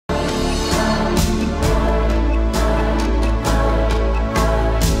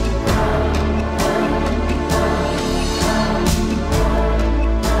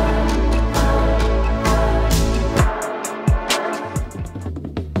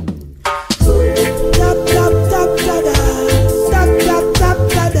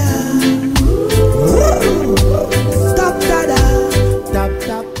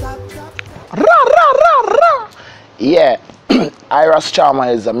Ras Charmer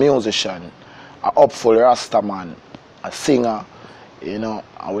is a musician, a hopeful Rasta man, a singer, you know,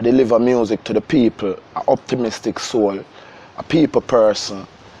 and we deliver music to the people, an optimistic soul, a people person,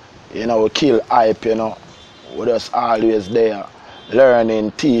 you know, we kill hype, you know, we're just always there,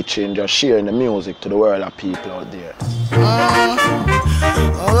 learning, teaching, just sharing the music to the world of people out there.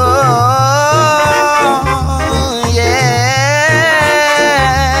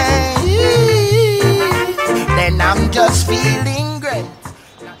 I'm just feeling great.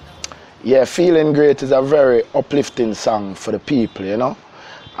 Yeah, Feeling Great is a very uplifting song for the people, you know.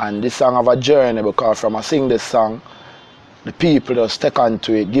 And this song have a journey because from I sing this song, the people just take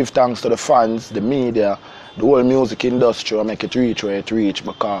onto it, give thanks to the fans, the media, the whole music industry will make it reach where it reach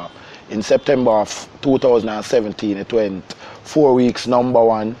because in September of 2017 it went 4 weeks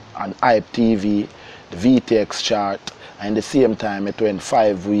 #1 on Hype TV, the VTX chart, and at the same time it went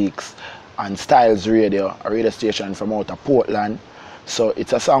 5 weeks on Styles Radio, a radio station from out of Portland. So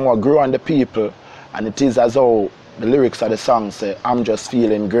it's a song that grew on the people, and it is as though the lyrics of the song say, I'm just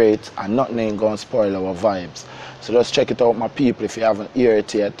feeling great and nothing ain't gonna spoil our vibes. So just check it out, my people, if you haven't heard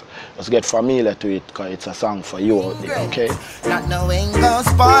it yet. Just get familiar to it because it's a song for you out there, okay? Not knowing gonna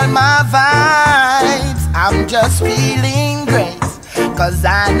spoil my vibes. I'm just feeling great cause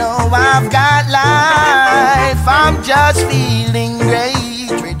I know I've got life. I'm just feeling great.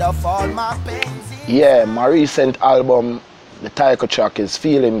 Of all my pains. Yeah, my recent album, the title track is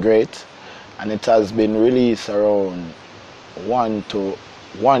Feeling Great, and it has been released around 1 to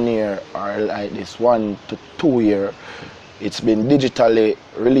 1 year, or like this 1 to 2 year. It's been digitally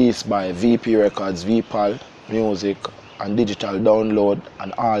released by VP Records, VPAL Music, and digital download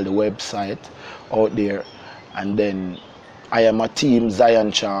and all the website out there. And then I am a team,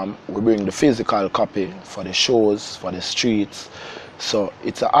 Ras Charmer. We bring the physical copy for the shows, for the streets. So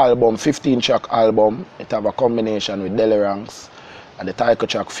it's an album, 15-track album. It have a combination with DELLY RANX, and the title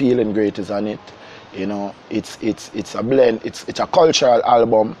track Feeling Great is on it. You know, it's a blend. It's a cultural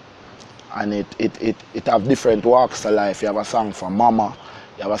album, and it have different walks of life. You have a song for mama,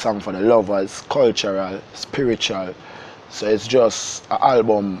 you have a song for the lovers, cultural, spiritual. So it's just an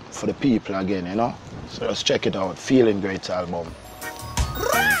album for the people again, you know. So just check it out, Feeling Great album.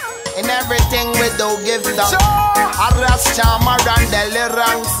 In everything we do, give thanks. Ras Charmer and DELLY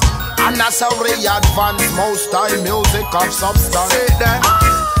RANX, and that's how we advance most time music of substance.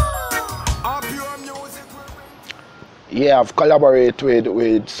 Yeah, I've collaborated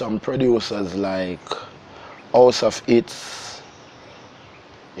with some producers like House of Hits.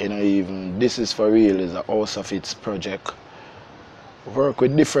 You know, even This Is For Real is a House of Hits project. I work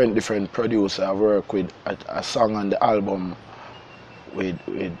with different producers. I work with a song on the album with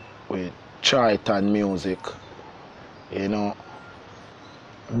Triton Music, you know.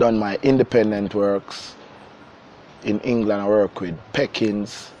 I've done my independent works in England. I work with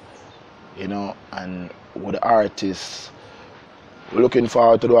Peckins, you know, and with the artists. We're looking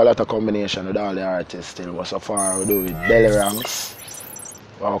forward to do a lot of combination with all the artists still. But so far we do with DELLY RANX,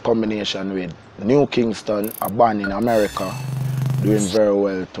 our combination with New Kingston, a band in America, doing very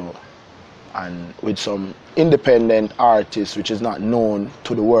well too. And with some independent artists which is not known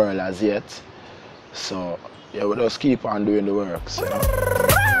to the world as yet. So yeah, we just keep on doing the works, you know.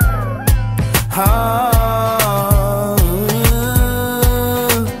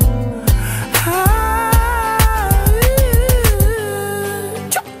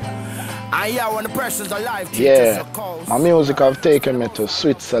 Yeah, my music have taken me to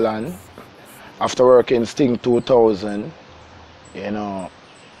Switzerland after working Sting 2000, you know.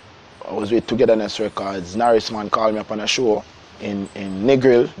 I was with Togetherness Records. Norrisman called me up on a show in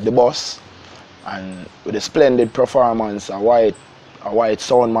Negril, the boss, and with a splendid performance, a white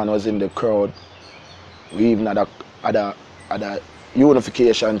sound man was in the crowd. We even had a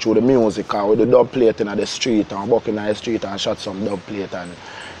unification through the music, with the dub plate in the street, and walking in the street and shot some dub plate. And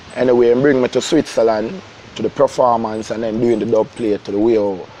anyway, bring me to Switzerland to the performance, and then doing the dub plate to the way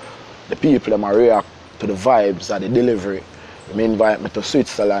how the people them react to the vibes of the delivery. They invite me to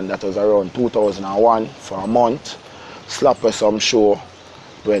Switzerland. That was around 2001 for a month. Slap with some show,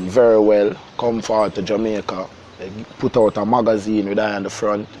 went very well. Come forward to Jamaica. They put out a magazine with I on the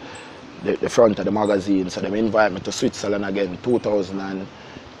front, the front of the magazine. So they invite me to Switzerland again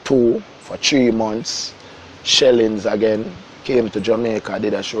 2002 for 3 months. Shellings again. Came to Jamaica,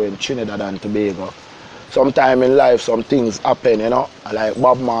 did a show in Trinidad and Tobago. Sometime in life, some things happen, you know. Like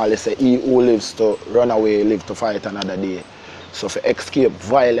Bob Marley said, he who lives to run away, live to fight another day. So for escape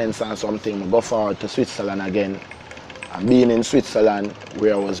violence and something, I go forward to Switzerland again. And being in Switzerland,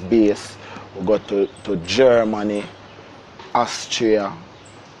 where I was based, we got to Germany, Austria,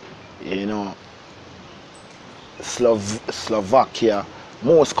 you know, Slovakia,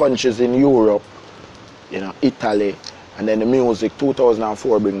 most countries in Europe, you know, Italy, and then the music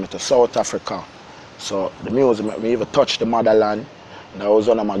 2004 bring me to South Africa. So the music made me even touch the motherland. That was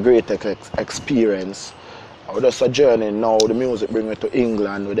one of my greatest experience. I was just a journey. Now the music bring me to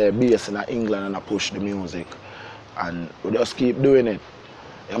England, with their base in England, and I push the music. And we just keep doing it.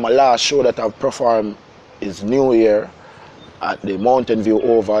 And my last show that I've performed is New Year at the Mountain View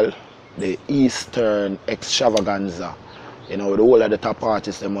Oval, the Eastern Extravaganza. You know, the whole of the top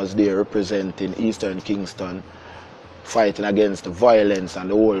artists them was there representing Eastern Kingston, fighting against the violence and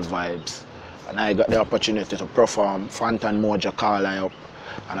the whole vibes. And I got the opportunity to perform. Fantan Moja call I up.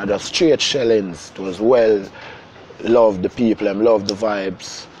 And I just straight shellings. It was well, loved the people, and loved the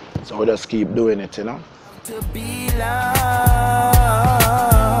vibes. So we just keep doing it, you know. To be loved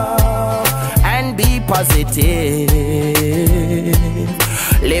and be positive.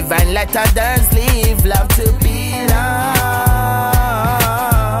 Live and let others live. Love to be loved.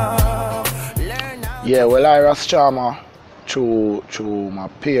 Yeah, well, I Ras Charmer, through my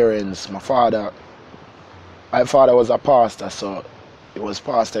parents, my father was a pastor, so he was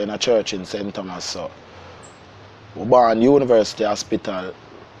pastor in a church in St. Thomas. So we born University Hospital,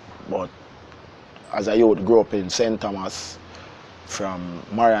 but as a youth grew up in St. Thomas, from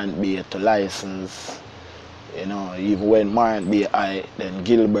Marant Bay to License. You know, even when Marant Bay High, then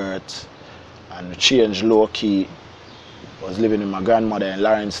Gilbert, and changed low key. Was living with my grandmother in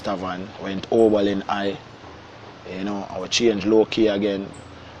Lawrence Tavern, went Oberlin High. You know, I would change low key again.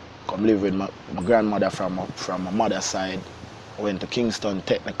 Come live with my grandmother from my mother's side. Went to Kingston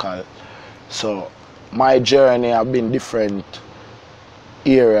Technical. So my journey have been different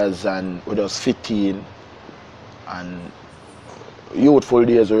areas, and we was 15, and youthful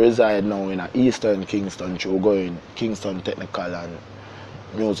days we reside now in Eastern Kingston, through going Kingston Technical, and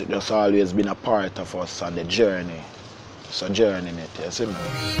music just always been a part of us on the journey. It's a journey in it, you see me?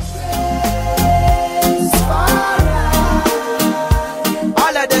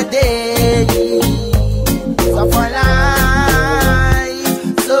 All of the days of our life,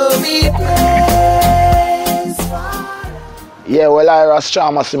 so we praise for. Yeah, well, I Ras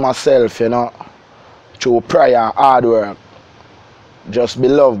Charmer see myself, you know, through prayer and hard work, just be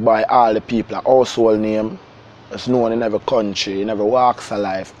loved by all the people. A household name, it's known in every country, in every walks of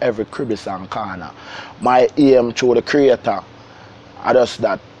life, every crevice and corner. My aim through the Creator, I just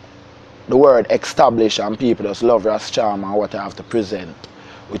that the word establish, and people just love Ras Charmer and what I have to present,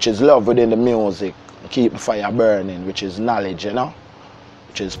 which is love within the music, keep the fire burning, which is knowledge, you know,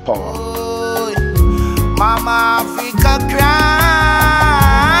 which is power. Mama Africa cries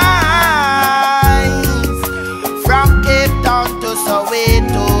from Cape Town to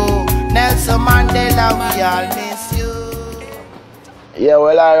Soweto. Nelson Mandela, we all miss you. Yeah,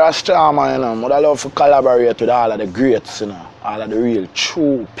 well, I Ras Charmer, you know, I love to collaborate with all of the greats, you know, all of the real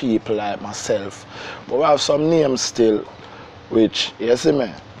true people like myself. But we have some names still, which, you see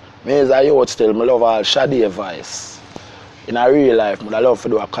me as a youth still, I love all Shadi Vice. In a real life, I love to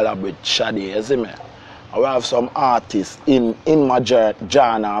do a collab with Shadi, you see me? I have some artists in my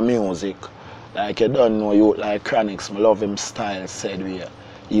genre of music. Like you don't know, you like Chronix, I love him style, said we.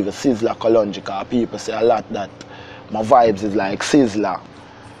 Even Sizzla Colongica, people say a lot that my vibes is like Sizzla.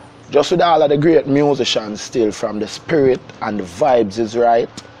 Just with all of the great musicians still, from the spirit and the vibes is right.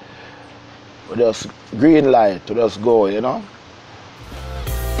 We just green light, we just go, you know?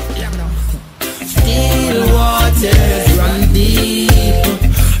 Still waters run deep.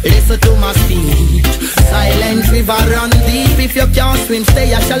 Listen to my speech. Silent river run deep. If you can't swim,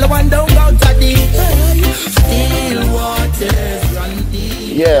 stay a shallow and don't go to deep. Still waters run deep.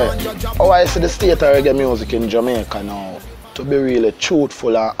 Yeah, how I see the state of reggae music in Jamaica now, to be really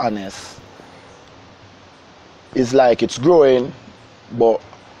truthful and honest, it's like it's growing, but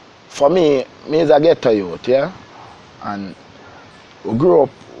for me as a ghetto youth, yeah, and we grew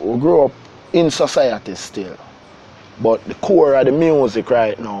up in society still. But the core of the music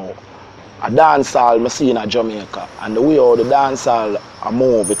right now, a dancehall I see in Jamaica, and the way how the dancehall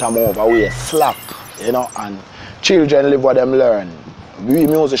move away slack, you know, and children live what them learn. We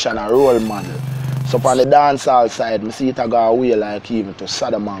musicians are role model. So on the dancehall side, I see it go away like even to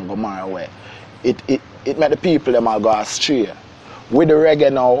Sodom and Gomorrah way. It make the people them all go astray. With the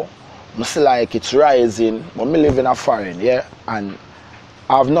reggae now, I see like it's rising, but I live in a foreign, yeah, and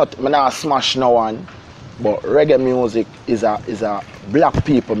I not smash no one. But reggae music is a black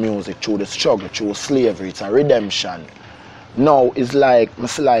people music through the struggle, through slavery. It's a redemption. Now it's like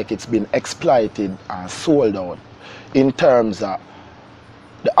it's been exploited and sold out in terms of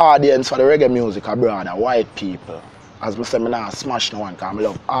the audience for the reggae music abroad are white people. As I say, I not smash no one, because I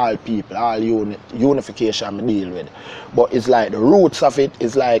love all people, all unification I deal with. But it's like the roots of it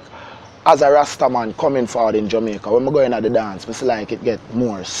is like, as a Rasta man coming forward in Jamaica, when I go into the dance, I feel like it gets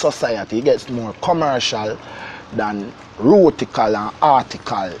more society, it gets more commercial than rootical and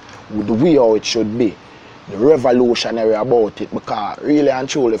article with the way how it should be. The revolutionary about it, because really and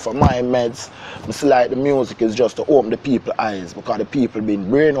truly for my meds, I feel like the music is just to open the people's eyes, because the people been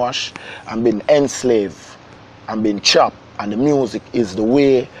brainwashed and been enslaved and been chopped, and the music is the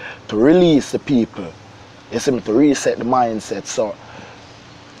way to release the people. You see me, to reset the mindset. So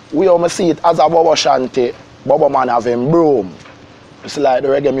we almost see it as a Bobo Shanty, Bobo man having broom. It's like the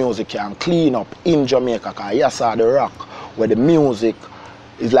reggae music can clean up in Jamaica, because yes, the rock, where the music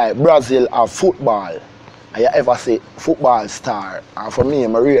is like Brazil or football. And you ever say football star, and for me, I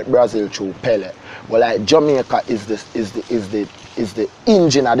rate Brazil through Pele. But like Jamaica is the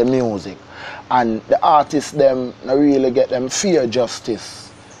engine of the music, and the artists them not really get them fair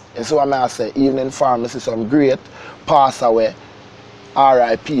justice. And so I say, even in farm, I see some great pass away,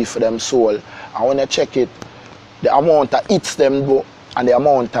 RIP for them soul. And when you check it, the amount of hits them do and the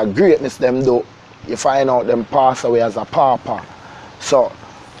amount of greatness them do, you find out them pass away as a pauper. So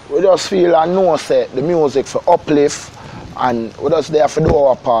we just feel and know say the music for uplift, and we just there for do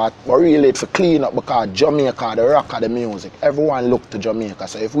our part, but really for clean up, because Jamaica, the rock of the music, everyone look to Jamaica.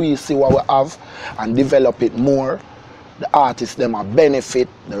 So if we see what we have and develop it more, the artists them are benefit,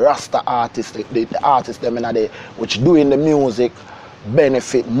 the Rasta artists, the artists them in the which doing the music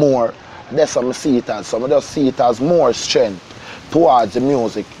benefit more. That's how I see it as. So I just see it as more strength towards the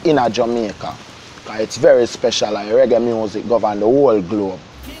music in a Jamaica. It's very special, and reggae music govern the whole globe.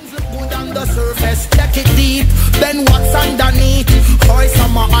 Good on the surface, check it deep, then what's underneath? Boy,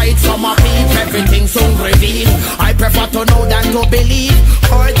 some are hide, some are peep, everything soon revealed. I prefer to know than to believe.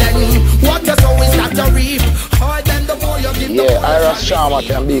 Or then what you sow is that you reap. Or then the more you give. Yeah, Ras Charmer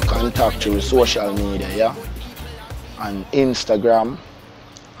can be contacted through social media, yeah. On Instagram,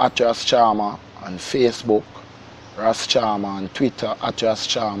 @Ras Charmer, on Facebook, Ras Charmer, on Twitter, @Ras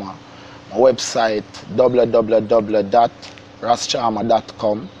Charmer. My website,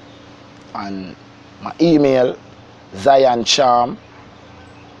 www.rascharmer.com, and my email, zioncharm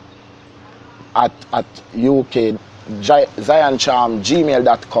at UK,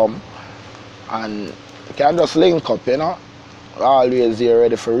 zioncharm@gmail.com, and you can just link up, you know. Always here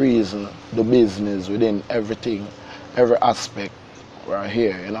ready for reason, the business within everything, every aspect. We're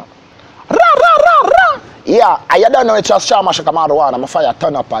here, you know. Ra, ra, ra, ra. Yeah, I don't know it's Ras Charmer should come out of one. I'm a fire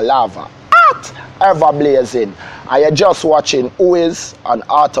turn up a lava. Ever blazing. And you're just watching Who Is on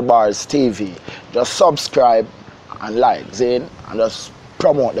Artbars TV. Just subscribe and like, see, and just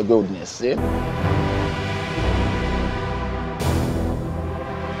promote the goodness, see.